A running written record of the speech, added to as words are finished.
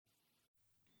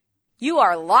You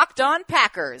are Locked On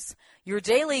Packers, your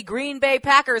daily Green Bay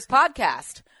Packers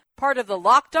podcast, part of the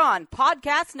Locked On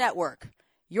Podcast Network,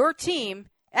 your team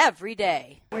every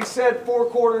day. We said 4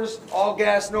 quarters, all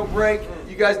gas, no break.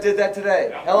 You guys did that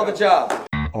today. Hell of a job.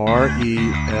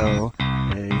 RELAX.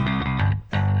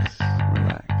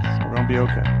 Relax. We're going to be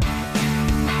okay.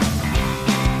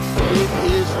 It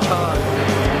is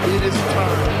time. It is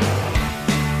time.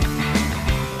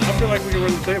 I feel like we can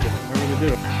run the table. I really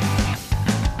do.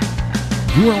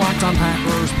 You are Locked On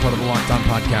Packers, part of the Locked On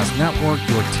Podcast Network,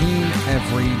 your team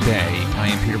every day. I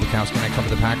am Peter Bukowski, and I cover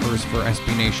the Packers for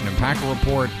SB Nation and Packer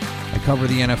Report. I cover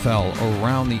the NFL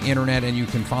around the internet, and you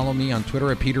can follow me on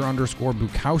Twitter at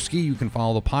Peter_Bukowski. You can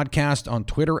follow the podcast on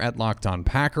Twitter at Locked On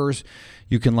Packers.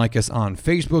 You can like us on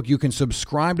Facebook. You can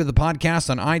subscribe to the podcast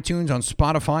on iTunes, on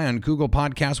Spotify, on Google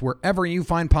Podcasts. Wherever you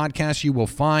find podcasts, you will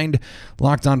find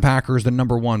Locked On Packers, the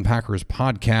 #1 Packers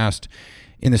podcast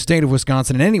in the state of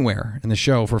Wisconsin and anywhere in the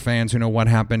show for fans who know what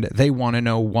happened. They want to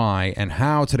know why and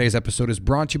how. Today's episode is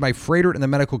brought to you by Froedtert and the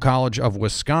Medical College of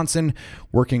Wisconsin,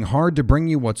 working hard to bring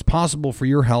you what's possible for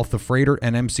your health. The Froedtert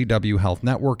and MCW Health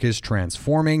Network is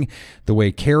transforming the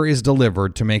way care is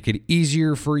delivered to make it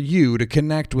easier for you to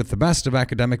connect with the best of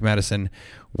academic medicine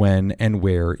when and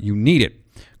where you need it.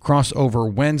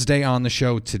 Crossover Wednesday on the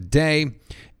show today,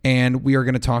 and we are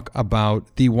going to talk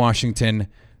about the Washington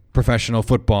professional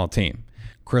football team.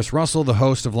 Chris Russell, the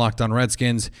host of Locked On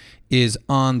Redskins, is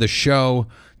on the show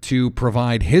to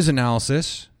provide his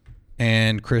analysis.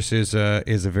 And Chris is a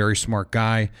very smart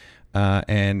guy,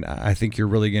 and I think you're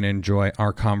really going to enjoy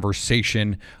our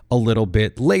conversation a little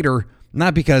bit later.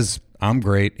 Not because I'm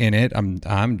great in it;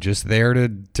 I'm just there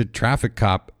to traffic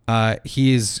cop.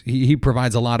 He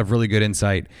provides a lot of really good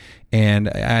insight, and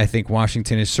I think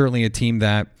Washington is certainly a team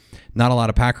that not a lot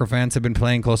of Packer fans have been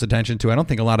paying close attention to. I don't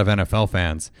think a lot of NFL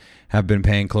fans have been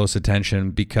paying close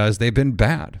attention because they've been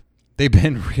bad. They've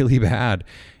been really bad,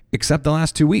 except the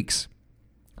last 2 weeks.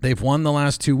 They've won the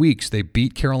last 2 weeks. They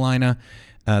beat Carolina.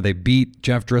 They beat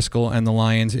Jeff Driscoll and the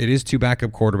Lions. It is 2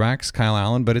 backup quarterbacks, Kyle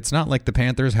Allen, but it's not like the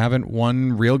Panthers haven't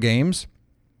won real games.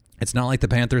 It's not like the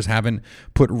Panthers haven't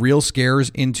put real scares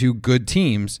into good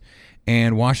teams,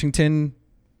 and Washington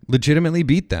legitimately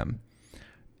beat them.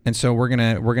 And so we're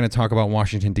gonna talk about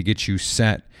Washington to get you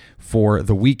set for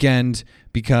the weekend,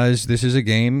 because this is a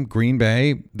game. Green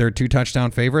Bay, they're 2 touchdown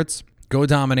favorites. Go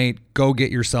dominate. Go get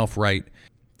yourself right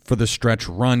for the stretch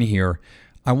run here.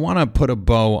 I want to put a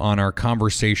bow on our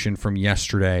conversation from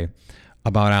yesterday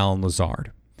about Allen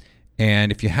Lazard.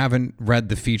 And if you haven't read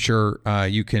the feature,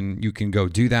 you can go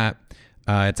do that.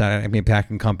 It's at Acme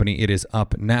Packing Company. It is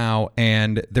up now,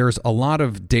 and there's a lot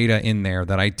of data in there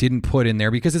that I didn't put in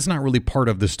there because it's not really part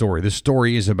of the story. The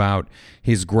story is about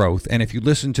his growth, and if you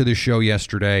listened to the show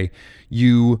yesterday,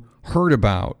 you heard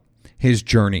about his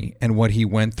journey and what he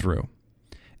went through.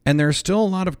 And there's still a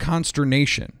lot of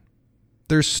consternation.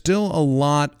 There's still a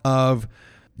lot of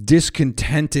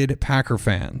discontented Packer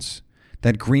fans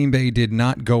that Green Bay did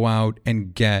not go out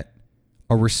and get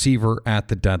a receiver at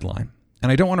the deadline.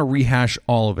 And I don't want to rehash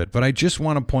all of it, but I just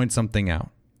want to point something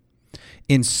out.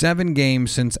 In 7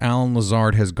 games since Allen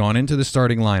Lazard has gone into the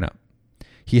starting lineup,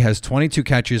 he has 22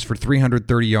 catches for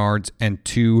 330 yards and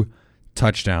 2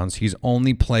 touchdowns. He's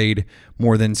only played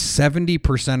more than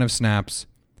 70% of snaps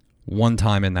one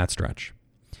time in that stretch.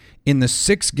 In the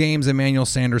 6 games Emmanuel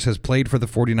Sanders has played for the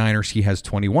 49ers, he has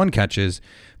 21 catches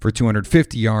for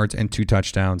 250 yards and 2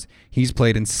 touchdowns. He's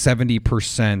played in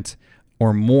 70%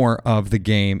 or more of the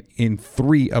game in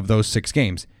 3 of those 6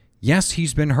 games. Yes,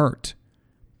 he's been hurt,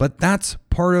 but that's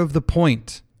part of the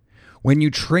point. When you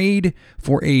trade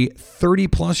for a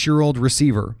 30-plus-year-old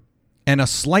receiver, and a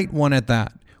slight one at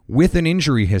that, with an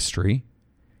injury history,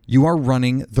 you are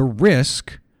running the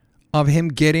risk of him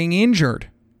getting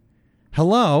injured.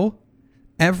 Hello?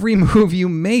 Every move you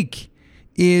make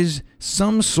is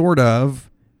some sort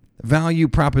of value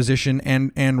proposition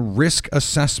and risk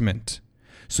assessment.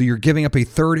 So you're giving up a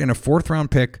 3rd and a 4th round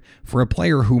pick for a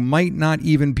player who might not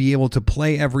even be able to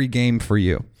play every game for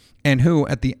you, and who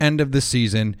at the end of the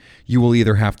season you will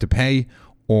either have to pay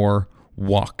or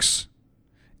walks.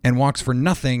 And walks for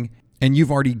nothing, and you've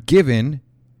already given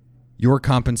your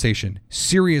compensation.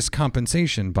 Serious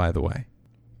compensation, by the way.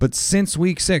 But since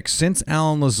week 6, since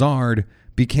Allen Lazard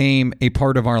became a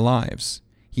part of our lives,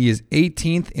 he is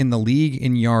 18th in the league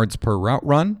in yards per route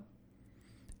run,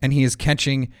 and he is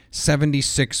catching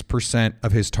 76%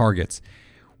 of his targets.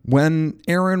 When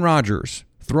Aaron Rodgers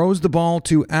throws the ball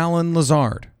to Allen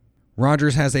Lazard,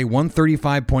 Rodgers has a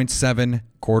 135.7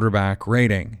 quarterback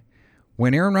rating.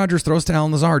 When Aaron Rodgers throws to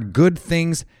Allen Lazard, good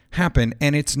things happen,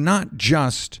 and it's not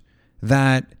just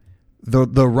that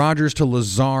the Rodgers to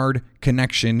Lazard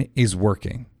connection is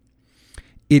working.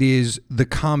 It is the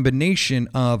combination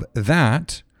of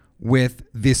that with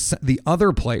the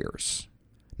other players,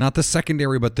 not the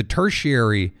secondary, but the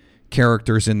tertiary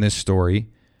characters in this story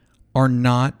are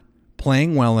not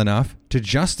playing well enough to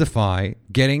justify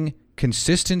getting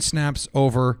consistent snaps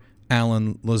over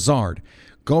Allen Lazard.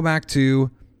 Go back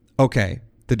to, the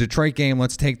Detroit game,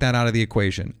 let's take that out of the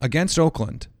equation. Against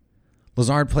Oakland,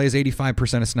 Lazard plays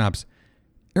 85% of snaps.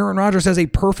 Aaron Rodgers has a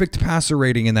perfect passer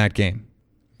rating in that game.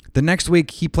 The next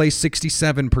week, he plays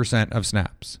 67% of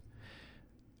snaps.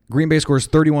 Green Bay scores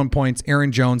 31 points.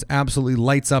 Aaron Jones absolutely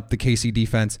lights up the KC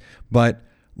defense, but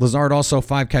Lazard also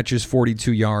 5 catches,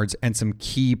 42 yards, and some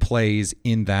key plays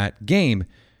in that game.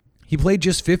 He played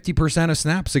just 50% of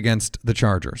snaps against the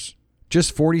Chargers,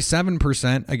 just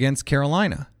 47% against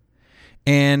Carolina.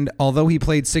 And although he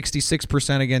played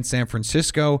 66% against San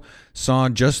Francisco, saw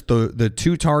just the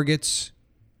 2 targets,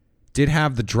 did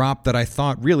have the drop that I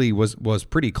thought really was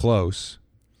pretty close.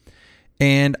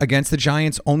 And against the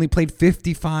Giants, only played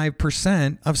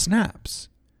 55% of snaps.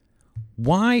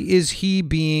 Why is he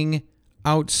being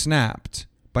outsnapped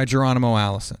by Geronimo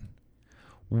Allison?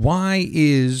 Why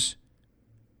is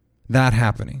that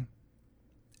happening?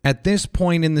 At this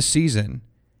point in the season,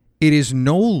 it is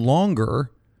no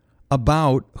longer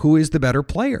about who is the better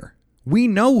player. We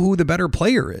know who the better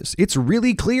player is. It's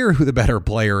really clear who the better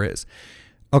player is.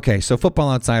 Okay, so Football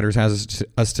Outsiders has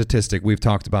a statistic we've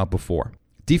talked about before.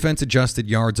 Defense adjusted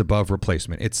yards above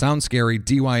replacement. It sounds scary,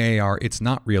 DYAR. It's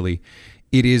not really.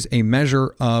 It is a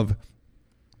measure of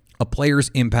a player's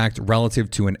impact relative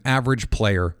to an average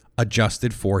player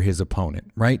adjusted for his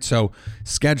opponent, right? So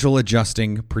schedule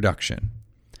adjusting production.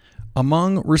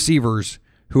 Among receivers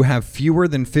who have fewer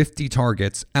than 50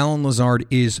 targets, Allen Lazard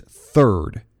is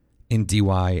 3rd in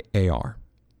DYAR.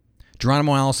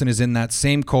 Geronimo Allison is in that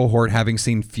same cohort, having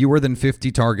seen fewer than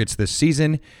 50 targets this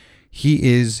season. He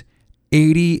is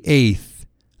 88th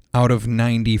out of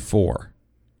 94.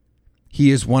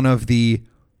 He is one of the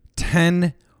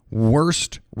 10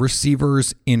 worst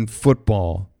receivers in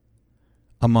football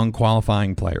among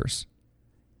qualifying players.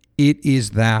 It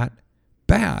is that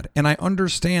bad. And I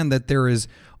understand that there is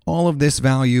all of this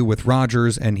value with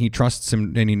Rodgers, and he trusts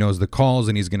him and he knows the calls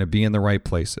and he's going to be in the right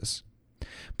places.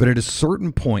 But at a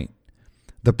certain point,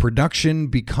 the production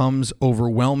becomes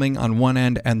overwhelming on one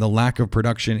end and the lack of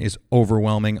production is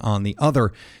overwhelming on the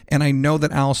other. And I know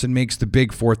that Allison makes the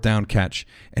big 4th down catch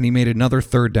and he made another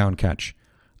 3rd down catch.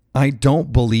 I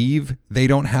don't believe they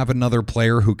don't have another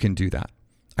player who can do that.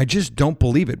 I just don't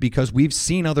believe it because we've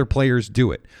seen other players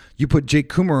do it. You put Jake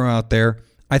Kumerow out there,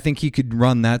 I think he could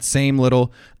run that same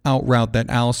little out route that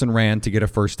Allison ran to get a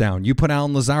 1st down. You put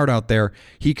Allen Lazard out there,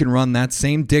 he can run that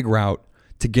same dig route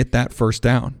to get that 1st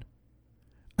down.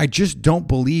 I just don't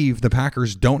believe the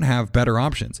Packers don't have better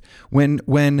options.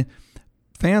 When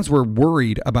fans were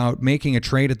worried about making a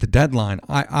trade at the deadline,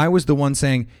 I was the one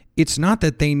saying it's not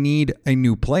that they need a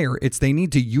new player. It's they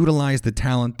need to utilize the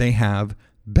talent they have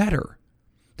better.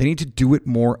 They need to do it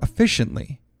more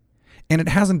efficiently. And it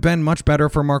hasn't been much better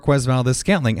for Marquez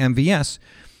Valdes-Scantling. MVS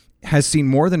has seen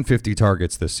more than 50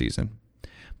 targets this season,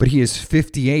 but he is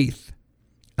 58th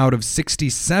out of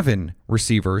 67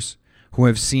 receivers who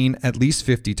have seen at least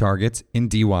 50 targets in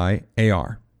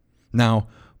DYAR. Now,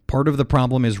 part of the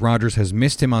problem is Rodgers has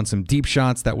missed him on some deep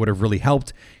shots that would have really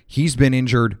helped. He's been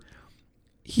injured.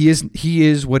 He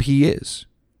is what he is.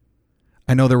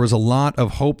 I know there was a lot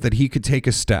of hope that he could take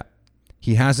a step.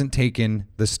 He hasn't taken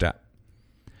the step.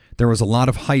 There was a lot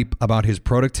of hype about his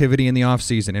productivity in the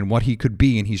offseason and what he could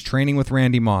be, and he's training with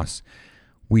Randy Moss.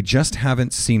 We just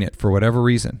haven't seen it for whatever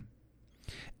reason.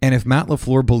 And if Matt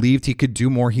LaFleur believed he could do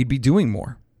more, he'd be doing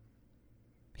more.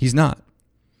 He's not.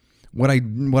 What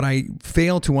I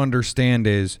fail to understand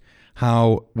is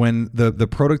how when the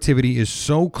productivity is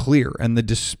so clear and the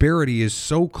disparity is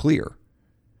so clear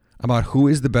about who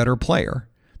is the better player,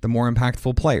 the more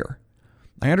impactful player.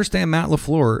 I understand Matt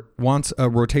LaFleur wants a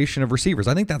rotation of receivers.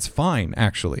 I think that's fine,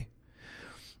 actually.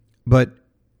 But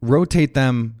rotate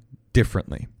them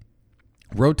differently.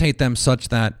 Rotate them such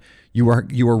that you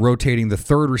are rotating the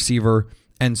 3rd receiver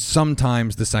and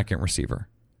sometimes the 2nd receiver.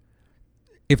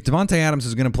 If Davante Adams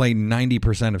is going to play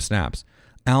 90% of snaps,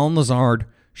 Allen Lazard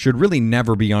should really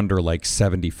never be under like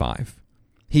 75.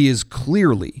 He is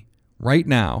clearly, right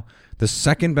now, the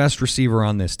 2nd best receiver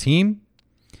on this team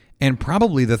and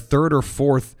probably the 3rd or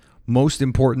 4th most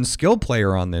important skill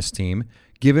player on this team,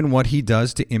 given what he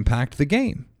does to impact the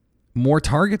game. More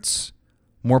targets,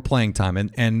 more playing time,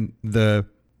 and the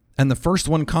first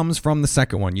one comes from the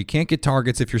second one. You can't get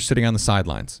targets if you're sitting on the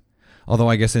sidelines. Although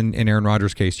I guess in Aaron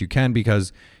Rodgers' case you can,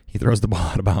 because he throws the ball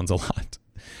out of bounds a lot.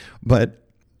 But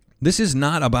this is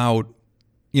not about,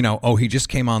 he just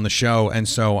came on the show and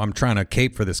so I'm trying to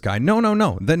cape for this guy.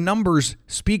 No. The numbers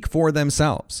speak for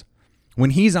themselves.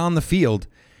 When he's on the field,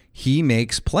 he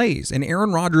makes plays. And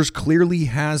Aaron Rodgers clearly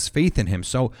has faith in him.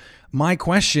 So my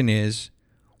question is,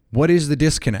 what is the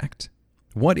disconnect?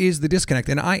 What is the disconnect?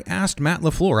 And I asked Matt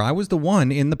LaFleur, I was the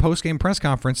one in the postgame press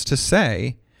conference to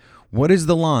say, what is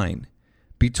the line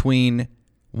between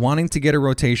wanting to get a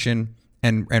rotation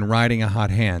and riding a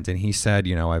hot hand? And he said,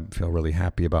 I feel really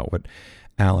happy about what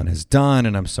Allen has done,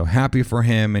 and I'm so happy for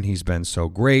him, and he's been so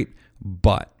great.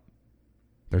 But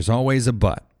there's always a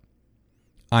but.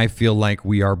 I feel like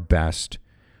we are best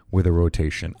with a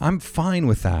rotation. I'm fine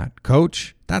with that,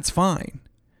 Coach. That's fine.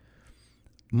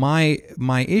 My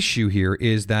issue here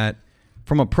is that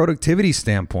from a productivity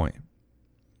standpoint,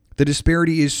 the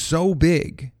disparity is so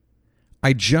big.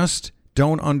 I just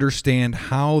don't understand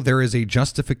how there is a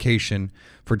justification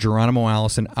for Geronimo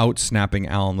Allison out-snapping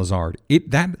Allen Lazard.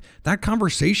 That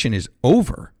conversation is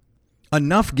over.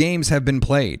 Enough games have been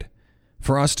played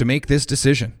for us to make this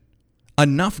decision.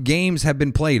 Enough games have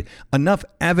been played. Enough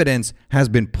evidence has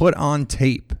been put on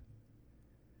tape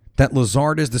that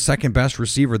Lazard is the second best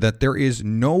receiver, that there is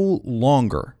no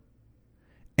longer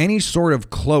any sort of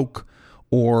cloak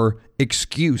or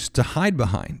excuse to hide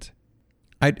behind.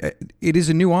 It is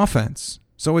a new offense.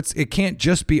 So it can't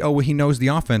just be, he knows the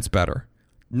offense better.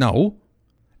 No.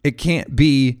 It can't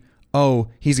be,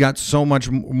 he's got so much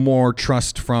more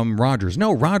trust from Rodgers.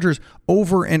 No, Rodgers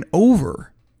over and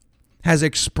over has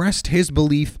expressed his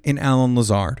belief in Allen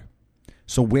Lazard.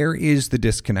 So where is the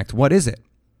disconnect? What is it?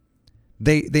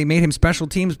 They made him special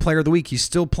teams player of the week. He's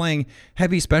still playing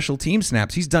heavy special team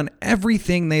snaps. He's done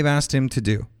everything they've asked him to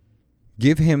do.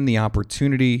 Give him the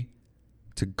opportunity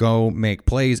to go make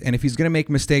plays. And if he's going to make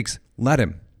mistakes, let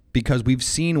him. Because we've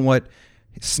seen what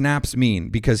snaps mean.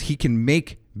 Because he can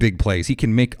make big plays. He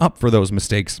can make up for those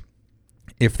mistakes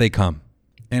if they come.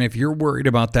 And if you're worried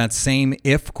about that same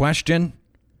if question,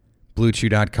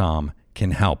 BlueChew.com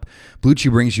can help. Blue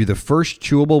Chew brings you the first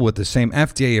chewable with the same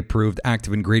FDA-approved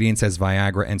active ingredients as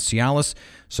Viagra and Cialis,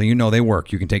 so you know they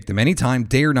work. You can take them anytime,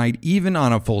 day or night, even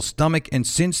on a full stomach, and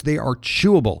since they are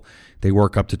chewable, they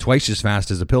work up to twice as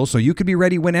fast as a pill, so you can be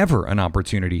ready whenever an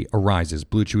opportunity arises.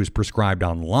 Blue Chew is prescribed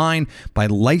online by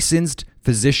licensed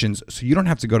physicians, so you don't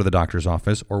have to go to the doctor's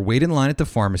office or wait in line at the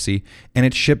pharmacy, and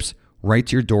it ships right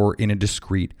to your door in a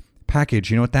discreet package.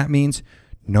 You know what that means?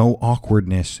 No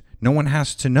awkwardness. No one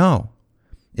has to know.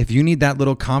 If you need that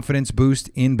little confidence boost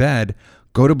in bed,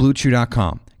 go to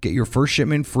BlueChew.com. Get your first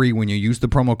shipment free when you use the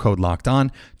promo code Locked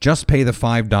On. Just pay the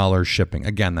 $5 shipping.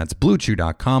 Again, that's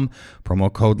BlueChew.com,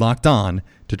 promo code Locked On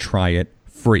to try it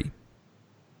free.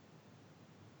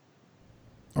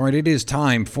 All right, it is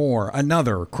time for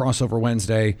another Crossover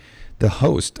Wednesday. The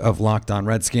host of Locked On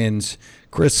Redskins,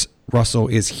 Chris Russell,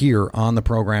 is here on the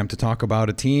program to talk about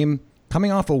a team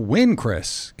coming off a win,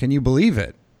 Chris. Can you believe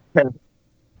it?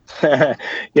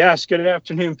 Yes, good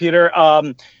afternoon, Peter.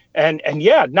 And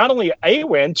yeah, not only a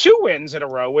win, 2 wins in a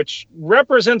row, which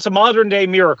represents a modern day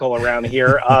miracle around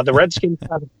here. The Redskins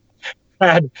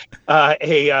had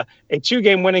a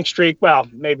 2-game winning streak. Well,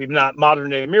 maybe not modern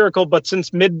day miracle, but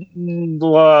since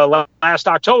last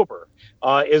October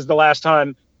is the last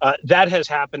time that has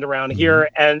happened around here.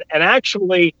 And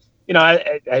actually,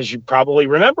 as you probably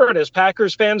remember, and as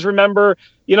Packers fans remember,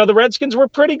 the Redskins were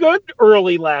pretty good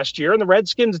early last year, and the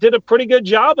Redskins did a pretty good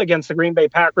job against the Green Bay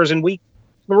Packers in Week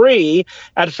 3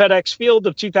 at FedEx Field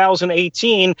of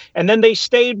 2018, and then they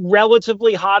stayed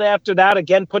relatively hot after that,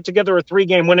 again put together a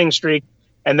 3-game winning streak,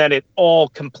 and then it all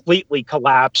completely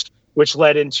collapsed, which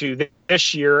led into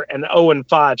this year an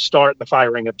 0-5 start, the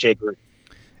firing of Jay Gruden.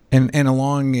 And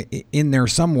along in there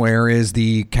somewhere is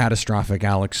the catastrophic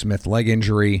Alex Smith leg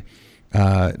injury,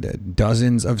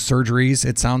 dozens of surgeries,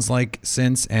 it sounds like,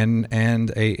 since,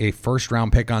 and a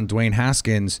first-round pick on Dwayne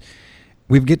Haskins.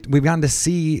 We've gotten to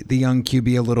see the young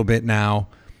QB a little bit now.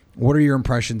 What are your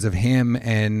impressions of him,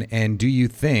 and do you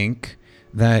think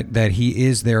that he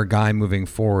is their guy moving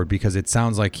forward? Because it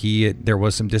sounds like there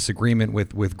was some disagreement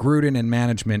with Gruden and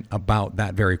management about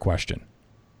that very question.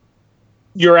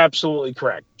 You're absolutely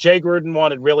correct. Jay Gruden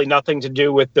wanted really nothing to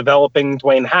do with developing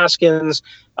Dwayne Haskins.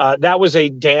 That was a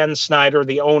Dan Snyder,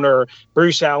 the owner,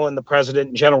 Bruce Allen, the president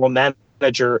and general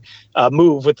manager,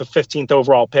 move with the 15th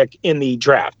overall pick in the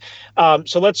draft.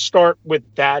 So let's start with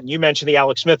that. You mentioned the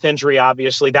Alex Smith injury.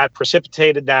 Obviously, that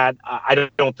precipitated that. I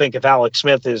don't think if Alex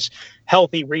Smith is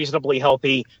healthy, reasonably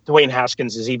healthy, Dwayne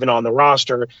Haskins is even on the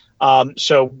roster.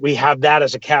 So we have that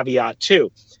as a caveat,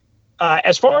 too.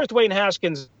 As far as Dwayne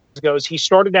Haskins goes, he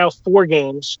started out 4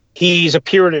 games. He's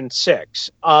appeared in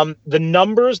 6.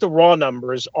 The raw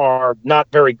numbers are not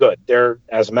very good.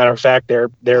 As a matter of fact,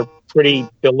 they're pretty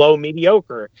below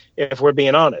mediocre, if we're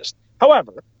being honest.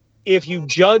 However, if you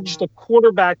judge the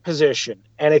quarterback position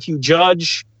and if you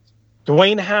judge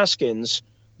Dwayne Haskins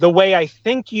the way I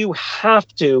think you have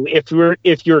to,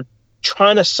 if you're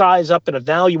trying to size up and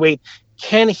evaluate,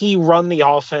 can he run the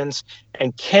offense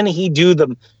and can he do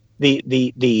the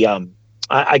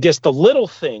little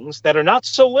things that are not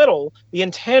so little, the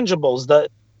intangibles, the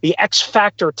X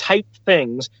factor type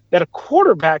things that a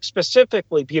quarterback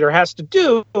specifically, Peter, has to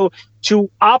do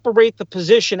to operate the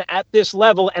position at this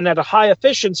level and at a high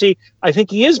efficiency. I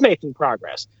think he is making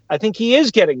progress. I think he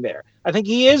is getting there. I think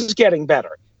he is getting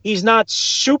better. He's not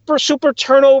super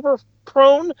turnover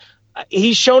prone.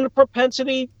 He's shown a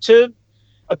propensity to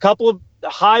a couple of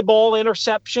high ball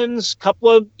interceptions, couple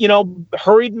of,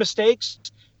 hurried mistakes.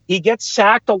 He gets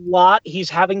sacked a lot. He's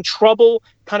having trouble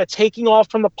kind of taking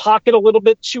off from the pocket a little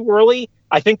bit too early.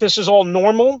 I think this is all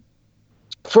normal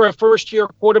for a first-year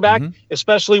quarterback,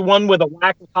 especially one with a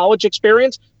lack of college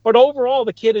experience. But overall,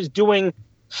 the kid is doing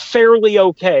fairly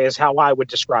okay is how I would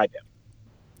describe him.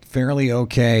 Fairly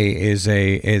okay is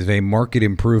a market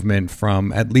improvement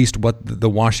from at least what the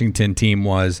Washington team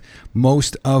was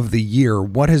most of the year.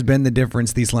 What has been the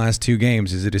difference these last 2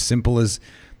 games? Is it as simple as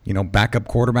backup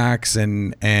quarterbacks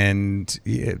and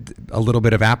a little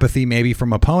bit of apathy maybe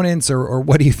from opponents, or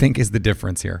what do you think is the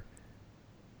difference here?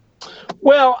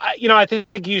 Well, I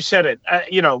think you said it.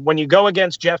 When you go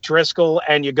against Jeff Driscoll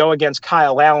and you go against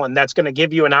Kyle Allen, that's going to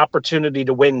give you an opportunity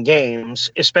to win games,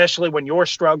 especially when you're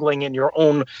struggling in your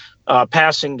own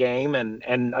passing game.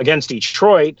 And against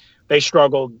Detroit, they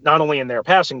struggled not only in their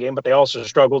passing game, but they also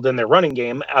struggled in their running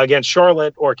game. Against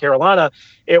Charlotte or Carolina,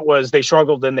 they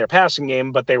struggled in their passing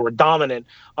game, but they were dominant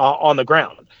on the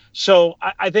ground. So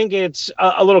I think it's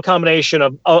a little combination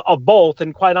of both.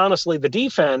 And quite honestly, the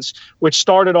defense, which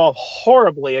started off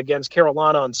horribly against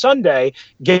Carolina on Sunday,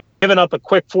 giving up a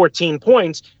quick 14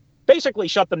 points, basically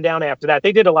shut them down after that.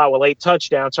 They did allow a late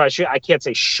touchdown, so I can't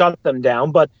say shut them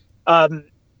down, but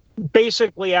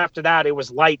basically after that, it was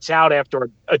lights out after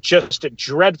just a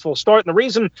dreadful start. And the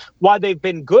reason why they've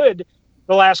been good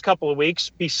the last couple of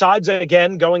weeks, besides,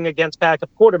 again, going against backup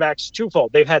quarterbacks,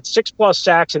 twofold. They've had 6+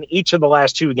 sacks in each of the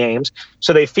last 2 games,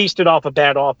 so they feasted off of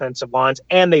bad offensive lines,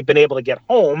 and they've been able to get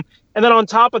home. And then on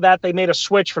top of that, they made a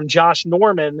switch from Josh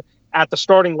Norman at the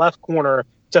starting left corner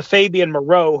to Fabian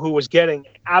Moreau, who was getting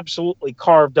absolutely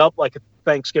carved up like a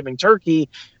Thanksgiving turkey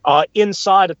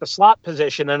inside at the slot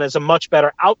position and is a much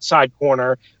better outside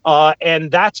corner. And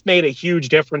that's made a huge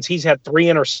difference. He's had 3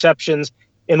 interceptions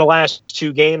in the last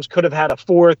 2 games, could have had a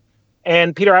 4th.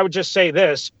 And Peter, I would just say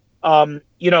this,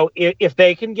 if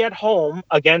they can get home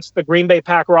against the Green Bay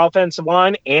Packer offensive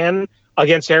line and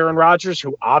against Aaron Rodgers,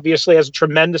 who obviously has a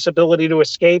tremendous ability to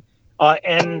escape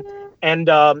and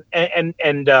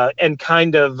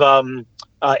kind of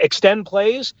extend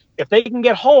plays, if they can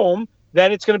get home,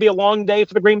 then it's going to be a long day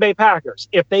for the Green Bay Packers.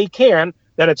 If they can,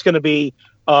 then it's going to be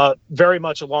very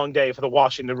much a long day for the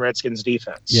Washington Redskins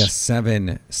defense. Yes,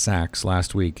 7 sacks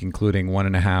last week, including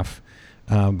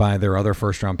 1.5 by their other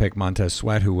first-round pick, Montez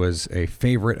Sweat, who was a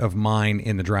favorite of mine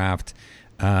in the draft.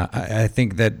 I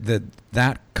think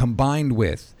that combined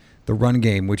with the run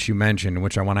game, which you mentioned,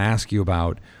 which I want to ask you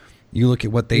about, you look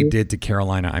at what they did to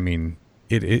Carolina. I mean,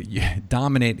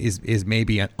 dominant is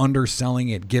maybe underselling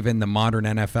it given the modern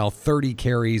NFL. 30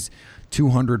 carries,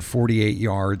 248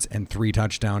 yards, and 3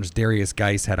 touchdowns. Darius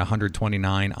Geis had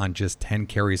 129 on just 10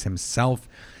 carries himself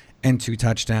and 2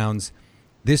 touchdowns.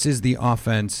 This is the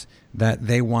offense that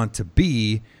they want to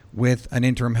be with an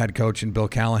interim head coach in Bill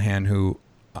Callahan, who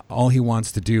all he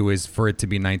wants to do is for it to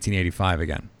be 1985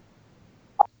 again.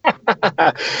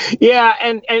 Yeah,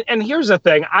 and here's the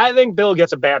thing. I think Bill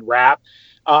gets a bad rap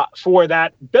for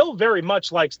that. Bill very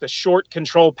much likes the short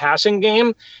control passing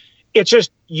game. It's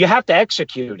just you have to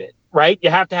execute it, right? You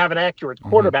have to have an accurate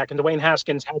quarterback, and Dwayne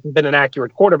Haskins hasn't been an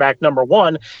accurate quarterback, number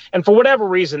one. And for whatever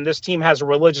reason, this team has a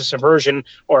religious aversion,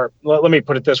 or let me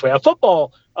put it this way, a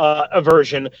football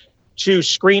aversion to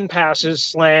screen passes,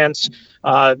 slants,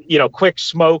 quick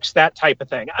smokes, that type of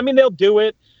thing. I mean, they'll do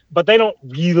it, but they don't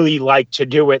really like to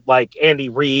do it like Andy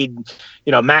Reid,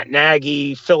 Matt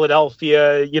Nagy,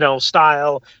 Philadelphia,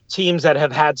 style teams that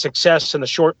have had success in the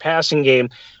short passing game.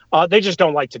 They just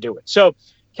don't like to do it. So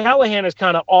Callahan is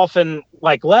kind of often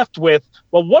left with,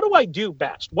 well, what do I do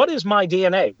best? What is my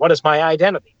DNA? What is my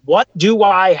identity? What do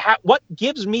I have? What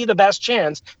gives me the best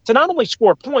chance to not only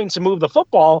score points and move the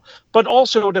football, but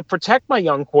also to protect my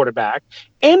young quarterback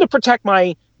and to protect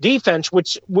my defense,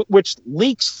 which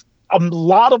leaks a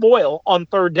lot of oil on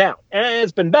third down. And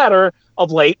it's been better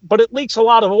of late, but it leaks a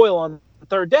lot of oil on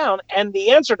third down. And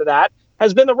the answer to that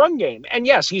has been the run game. And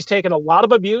yes, he's taken a lot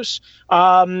of abuse.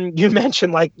 You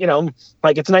mentioned like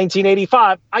it's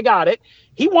 1985. I got it.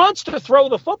 He wants to throw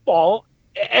the football.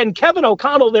 And Kevin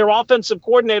O'Connell, their offensive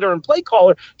coordinator and play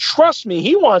caller, trust me,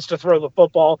 he wants to throw the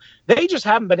football. They just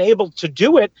haven't been able to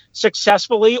do it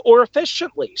successfully or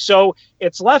efficiently. So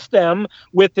it's left them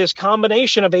with this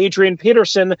combination of Adrian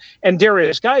Peterson and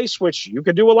Darius Geis, which you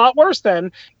could do a lot worse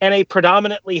than, and a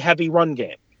predominantly heavy run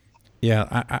game.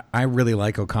 Yeah, I really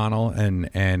like O'Connell,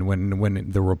 and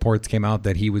when the reports came out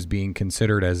that he was being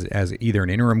considered as either an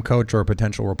interim coach or a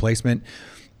potential replacement,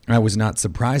 I was not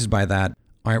surprised by that.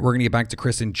 All right, we're going to get back to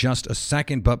Chris in just a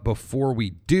second, but before we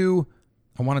do,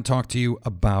 I want to talk to you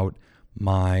about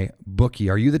MyBookie.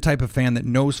 Are you the type of fan that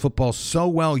knows football so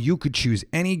well you could choose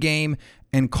any game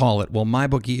and call it? Well,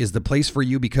 MyBookie is the place for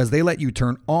you because they let you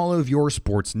turn all of your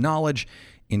sports knowledge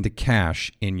into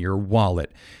cash in your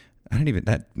wallet.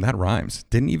 That rhymes.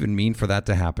 Didn't even mean for that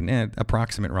to happen.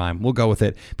 Approximate rhyme. We'll go with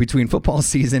it. Between football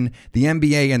season, the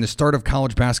NBA, and the start of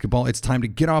college basketball, it's time to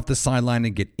get off the sideline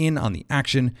and get in on the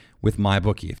action with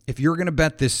MyBookie. If you're going to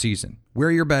bet this season,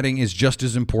 where you're betting is just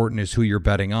as important as who you're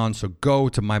betting on. So go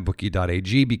to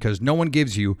mybookie.ag because no one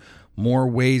gives you more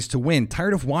ways to win.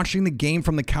 Tired of watching the game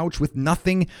from the couch with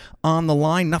nothing on the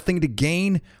line, nothing to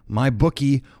gain?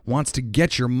 MyBookie wants to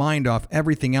get your mind off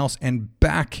everything else and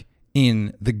back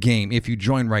in the game. If you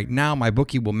join right now,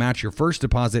 MyBookie will match your first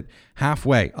deposit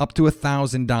halfway, up to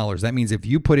 $1,000. That means if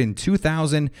you put in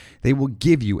 $2,000, they will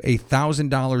give you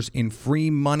 $1,000 in free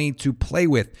money to play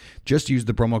with. Just use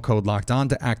the promo code Locked On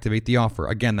to activate the offer.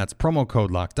 Again, that's promo code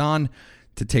Locked On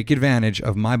to take advantage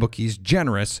of MyBookie's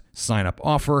generous sign-up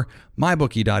offer.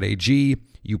 MyBookie.ag.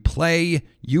 You play,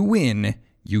 you win,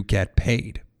 you get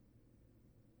paid.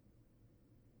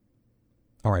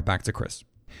 All right, back to Chris.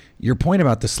 Your point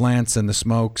about the slants and the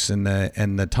smokes and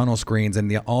the tunnel screens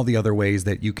and all the other ways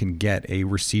that you can get a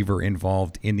receiver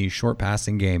involved in the short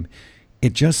passing game,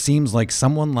 it just seems like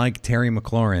someone like Terry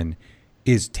McLaurin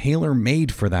is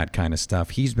tailor-made for that kind of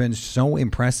stuff. He's been so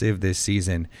impressive this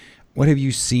season. What have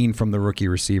you seen from the rookie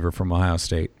receiver from Ohio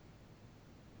State?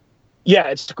 Yeah,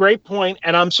 it's a great point,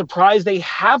 and I'm surprised they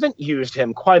haven't used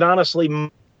him, quite honestly,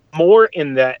 more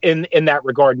in that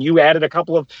regard. And you added a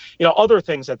couple of other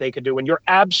things that they could do, and you're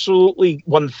absolutely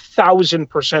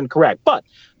 1,000% correct. But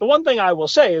the one thing I will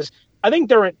say is I think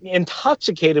they're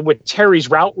intoxicated with Terry's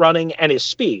route running and his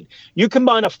speed. You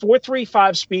combine a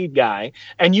 4.35 speed guy,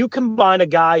 and you combine a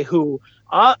guy who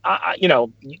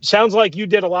sounds like you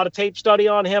did a lot of tape study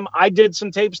on him. I did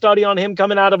some tape study on him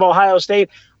coming out of Ohio State.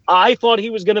 I thought he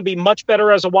was going to be much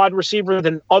better as a wide receiver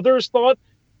than others thought.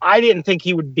 I didn't think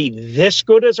he would be this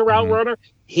good as a route runner.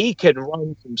 He can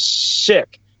run some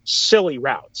sick, silly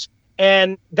routes.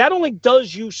 And that only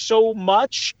does you so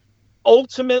much.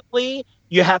 Ultimately,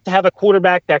 you have to have a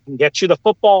quarterback that can get you the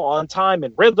football on time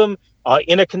and rhythm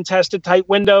in a contested tight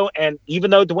window. And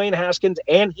even though Dwayne Haskins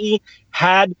and he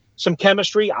had some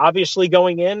chemistry, obviously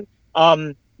going in,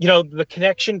 the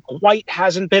connection quite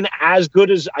hasn't been as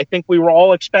good as I think we were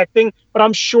all expecting. But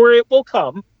I'm sure it will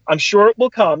come.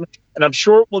 And I'm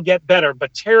sure it will get better.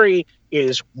 But Terry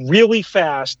is really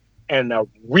fast and a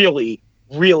really,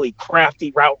 really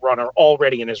crafty route runner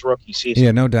already in his rookie season.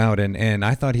 Yeah, no doubt. And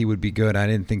I thought he would be good. I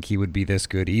didn't think he would be this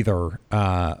good either.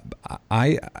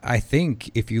 I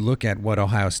think if you look at what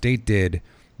Ohio State did,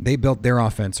 they built their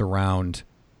offense around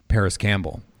Paris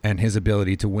Campbell and his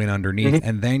ability to win underneath. Mm-hmm.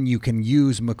 And then you can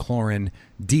use McLaurin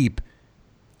deep.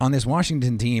 On this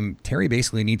Washington team, Terry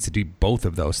basically needs to do both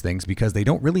of those things because they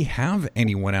don't really have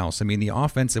anyone else. I mean, the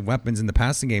offensive weapons in the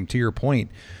passing game, to your point,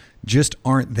 just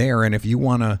aren't there. And if you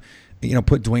want to,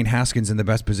 put Dwayne Haskins in the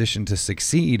best position to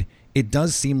succeed, it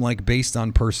does seem like based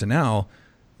on personnel,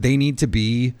 they need to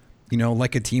be,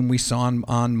 like a team we saw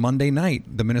on Monday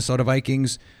night, the Minnesota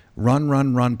Vikings,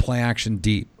 run, play action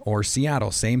deep, or Seattle,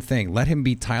 same thing. Let him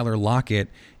be Tyler Lockett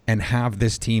and have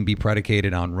this team be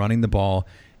predicated on running the ball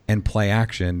and play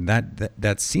action.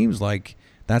 That seems like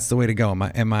that's the way to go.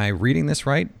 Am I reading this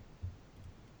right?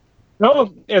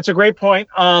 No, it's a great point.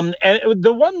 And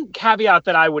the one caveat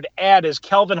that I would add is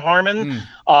Kelvin Harmon,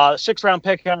 6th-round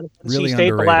pick out of NC State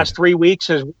underrated. The last 3 weeks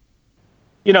is,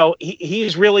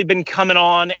 he's really been coming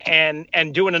on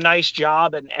and doing a nice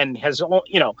job and has,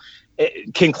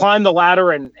 can climb the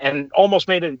ladder and almost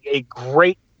made a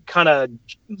great kind of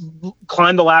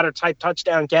climb the ladder type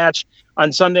touchdown catch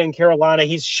on Sunday in Carolina.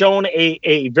 He's shown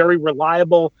a very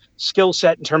reliable skill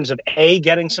set in terms of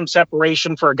getting some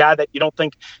separation for a guy that you don't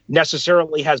think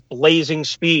necessarily has blazing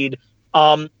speed.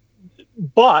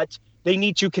 But they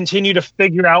need to continue to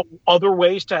figure out other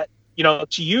ways to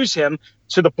use him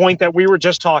to the point that we were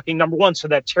just talking, number one, so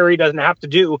that Terry doesn't have to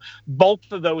do both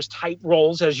of those type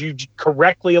roles, as you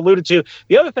correctly alluded to.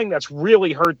 The other thing that's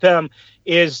really hurt them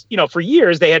is, for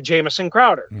years they had Jamison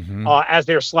Crowder as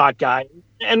their slot guy.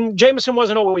 And Jamison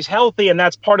wasn't always healthy, and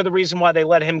that's part of the reason why they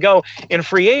let him go in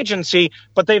free agency.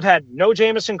 But they've had no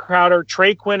Jamison Crowder.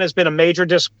 Trey Quinn has been a major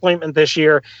disappointment this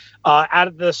year out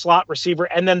of the slot receiver.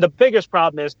 And then the biggest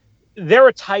problem is they're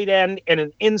a tight end and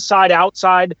an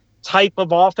inside-outside type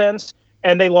of offense.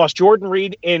 And they lost Jordan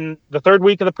Reed in the third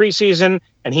week of the preseason,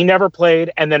 and he never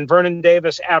played. And then Vernon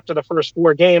Davis after the first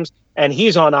 4 games, and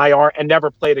he's on IR and never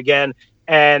played again.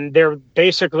 And they're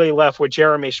basically left with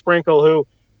Jeremy Sprinkle, who,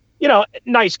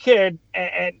 nice kid,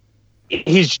 and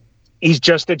he's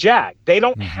just a jag. They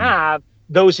don't have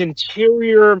those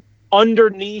interior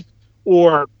underneath,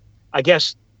 or I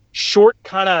guess short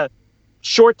to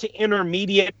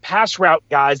intermediate pass route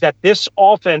guys that this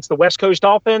offense, the West Coast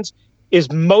offense,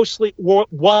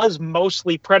 was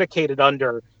mostly predicated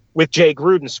under with Jay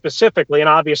Gruden specifically. And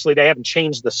obviously they haven't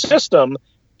changed the system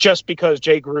just because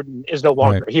Jay Gruden is no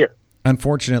longer here.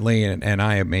 Unfortunately, and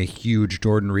I am a huge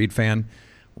Jordan Reed fan,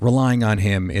 relying on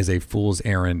him is a fool's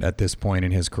errand at this point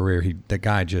in his career. The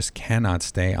guy just cannot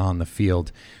stay on the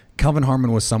field. Kelvin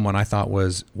Harmon was someone I thought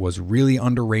was really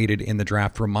underrated in the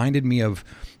draft. Reminded me of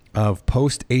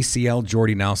post ACL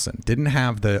Jordy Nelson. Didn't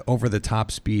have the over the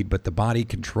top speed, but the body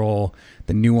control,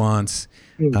 the nuance,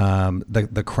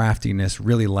 the craftiness.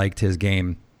 Really liked his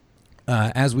game.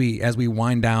 As we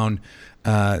wind down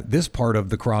this part of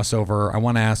the crossover, I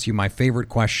want to ask you my favorite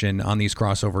question on these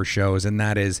crossover shows, and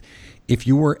that is, if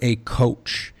you were a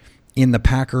coach in the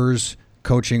Packers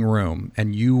coaching room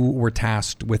and you were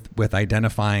tasked with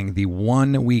identifying the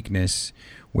one weakness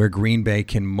where Green Bay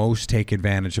can most take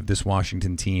advantage of this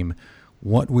Washington team,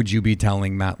 what would you be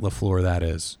telling Matt LaFleur that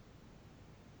is?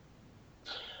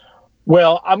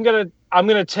 Well, I'm gonna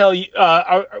tell you.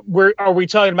 Are we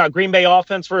talking about Green Bay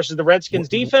offense versus the Redskins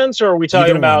defense, or are we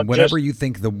talking about whatever you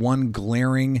think the one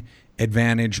glaring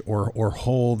advantage or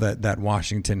hole that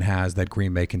Washington has that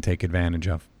Green Bay can take advantage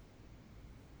of?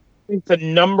 I think the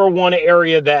number one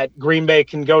area that Green Bay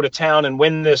can go to town and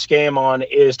win this game on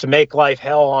is to make life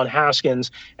hell on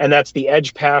Haskins, and that's the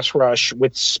edge pass rush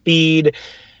with speed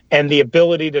and the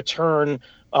ability to turn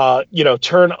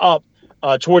up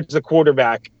towards the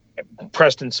quarterback.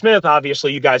 Preston Smith,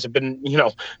 obviously, you guys have been,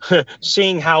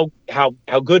 seeing how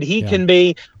good he can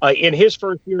be in his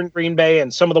first year in Green Bay,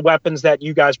 and some of the weapons that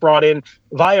you guys brought in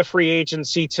via free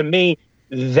agency. To me,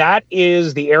 that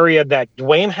is the area that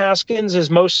Dwayne Haskins is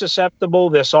most susceptible.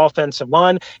 This offensive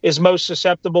line is most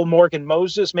susceptible. Morgan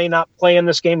Moses may not play in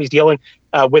this game. He's dealing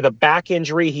with a back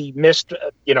injury. He missed,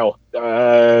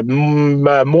 more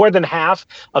than half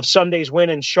of Sunday's win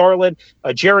in Charlotte.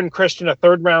 Jaron Christian, a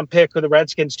third-round pick who the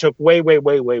Redskins took way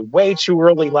too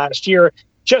early last year,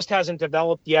 just hasn't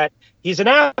developed yet. He's an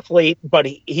athlete, but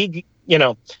he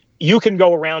you can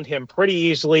go around him pretty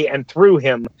easily and through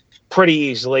him pretty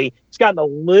easily. He's gotten a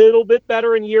little bit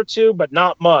better in year 2, but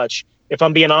not much, if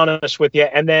I'm being honest with you.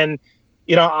 And then,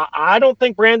 I don't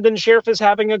think Brandon Sheriff is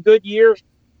having a good year.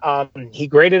 He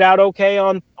graded out okay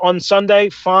on Sunday,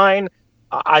 fine.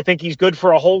 I think he's good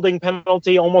for a holding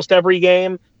penalty almost every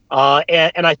game.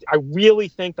 And I really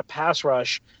think the pass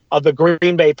rush of the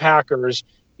Green Bay Packers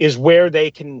is where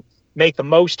they can make the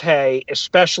most hay,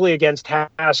 especially against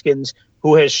Haskins,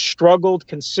 who has struggled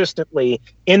consistently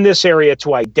in this area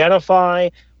to identify,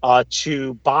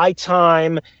 to buy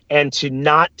time, and to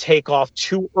not take off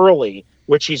too early,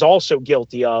 which he's also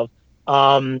guilty of.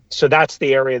 So that's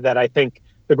the area that I think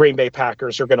the Green Bay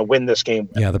Packers are going to win this game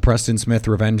with. Yeah, the Preston Smith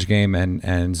revenge game and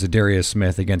Zadarius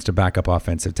Smith against a backup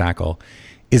offensive tackle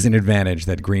is an advantage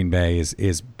that Green Bay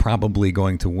is probably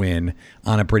going to win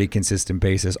on a pretty consistent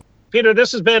basis. Peter,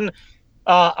 this has been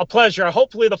a pleasure.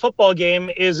 Hopefully the football game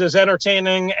is as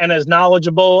entertaining and as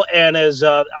knowledgeable and as,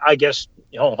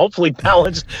 hopefully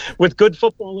balanced with good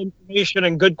football information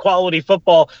and good quality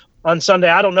football on Sunday.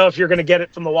 I don't know if you're going to get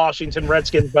it from the Washington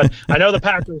Redskins, but I know the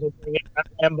Packers are doing it at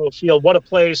Lambeau Field. What a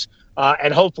place.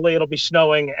 And hopefully it'll be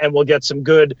snowing and we'll get some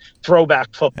good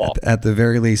throwback football. At the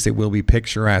very least, it will be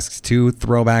picturesque. 2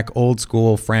 throwback old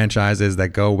school franchises that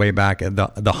go way back. At the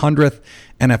 100th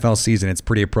NFL season, it's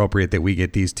pretty appropriate that we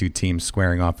get these 2 teams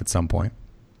squaring off at some point.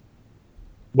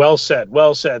 Well said.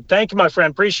 Thank you, my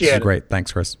friend. Appreciate it. Great.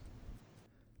 Thanks, Chris.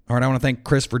 All right, I want to thank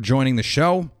Chris for joining the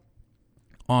show.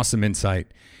 Awesome insight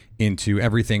into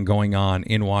everything going on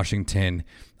in Washington.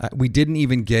 We didn't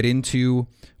even get into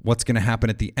what's going to happen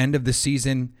at the end of the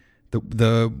season.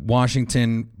 The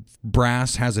Washington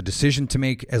brass has a decision to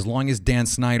make. As long as Dan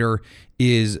Snyder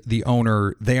is the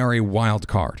owner, they are a wild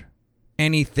card.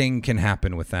 Anything can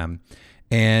happen with them,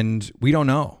 and we don't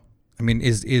know. I mean,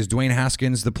 is Dwayne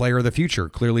Haskins the player of the future?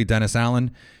 Clearly, Dennis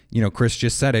Allen. Chris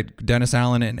just said it. Dennis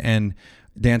Allen and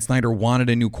Dan Snyder wanted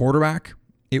a new quarterback.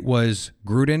 It was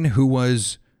Gruden who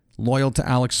was loyal to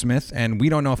Alex Smith, and we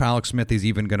don't know if Alex Smith is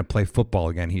even going to play football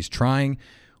again. He's trying.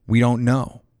 We don't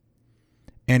know.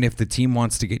 And if the team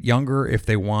wants to get younger, if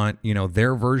they want,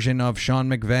 their version of Sean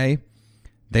McVay,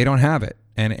 they don't have it.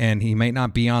 And he may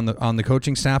not be on the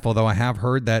coaching staff, although I have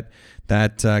heard that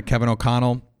Kevin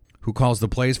O'Connell, who calls the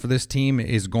plays for this team,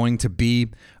 is going to be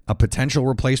a potential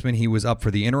replacement. He was up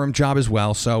for the interim job as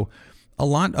well. So a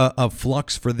lot of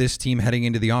flux for this team heading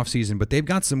into the offseason, but they've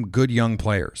got some good young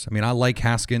players. I mean, I like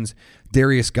Haskins.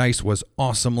 Darius Geis was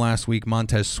awesome last week.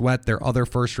 Montez Sweat, their other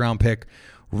first-round pick,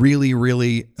 really,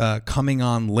 really coming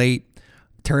on late.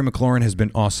 Terry McLaurin has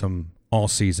been awesome all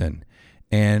season.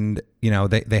 And,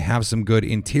 they have some good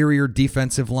interior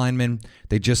defensive linemen.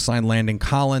 They just signed Landon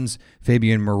Collins.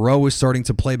 Fabian Moreau is starting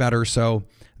to play better. So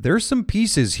there's some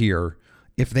pieces here.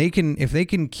 If they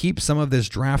can keep some of this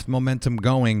draft momentum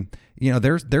going,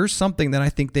 there's something that I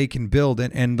think they can build.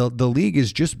 And the league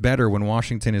is just better when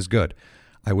Washington is good.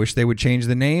 I wish they would change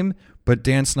the name, but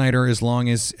Dan Snyder, as long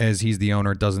as he's the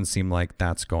owner, it doesn't seem like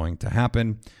that's going to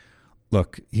happen.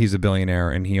 Look, he's a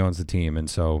billionaire and he owns the team, and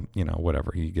so,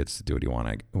 whatever, he gets to do what he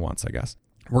wants, I guess.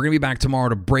 We're going to be back tomorrow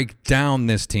to break down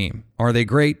this team. Are they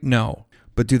great? No.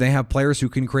 But do they have players who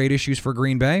can create issues for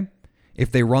Green Bay? If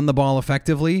they run the ball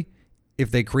effectively, if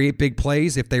they create big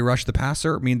plays, if they rush the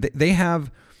passer, I mean, they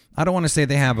have, I don't want to say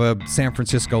they have a San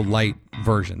Francisco light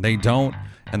version. They don't.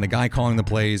 And the guy calling the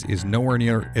plays is nowhere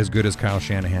near as good as Kyle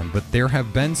Shanahan. But there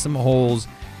have been some holes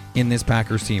in this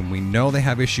Packers team. We know they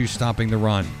have issues stopping the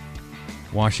run.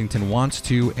 Washington wants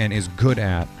to and is good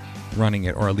at running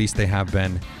it, or at least they have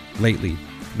been lately.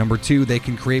 Number two, they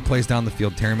can create plays down the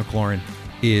field. Terry McLaurin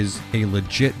is a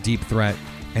legit deep threat,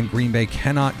 and Green Bay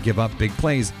cannot give up big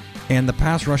plays. And the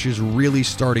pass rush is really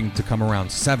starting to come around.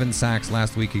 7 sacks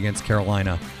last week against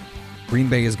Carolina. Green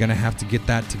Bay is going to have to get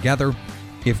that together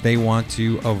if they want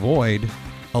to avoid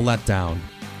a letdown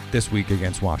this week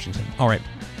against Washington. All right.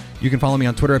 You can follow me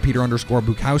on Twitter at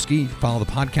Peter_Bukowski. Follow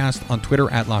the podcast on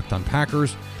Twitter at Locked On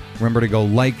Packers. Remember to go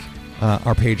like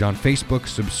our page on Facebook.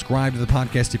 Subscribe to the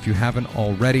podcast if you haven't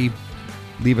already.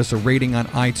 Leave us a rating on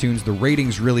iTunes. The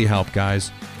ratings really help,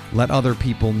 guys. Let other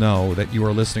people know that you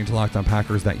are listening to Locked On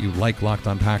Packers, that you like Locked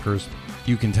On Packers.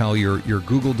 You can tell your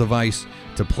Google device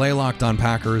to play Locked On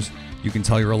Packers. You can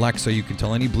tell your Alexa, you can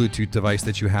tell any Bluetooth device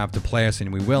that you have to play us,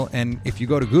 and we will. And if you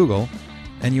go to Google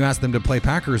and you ask them to play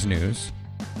Packers news,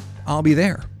 I'll be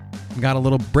there. I've got a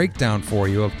little breakdown for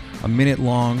you of a minute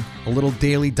long, a little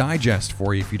daily digest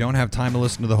for you. If you don't have time to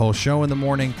listen to the whole show in the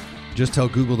morning, just tell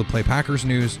Google to play Packers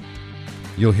news.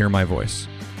 You'll hear my voice.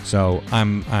 So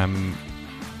I'm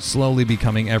slowly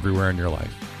becoming everywhere in your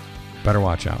life. Better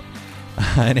watch out.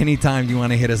 At any time you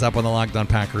want to hit us up on the Locked On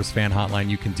Packers fan hotline,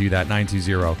 you can do that,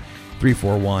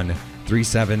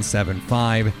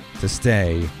 920-341-3775, to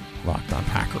stay Locked On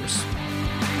Packers.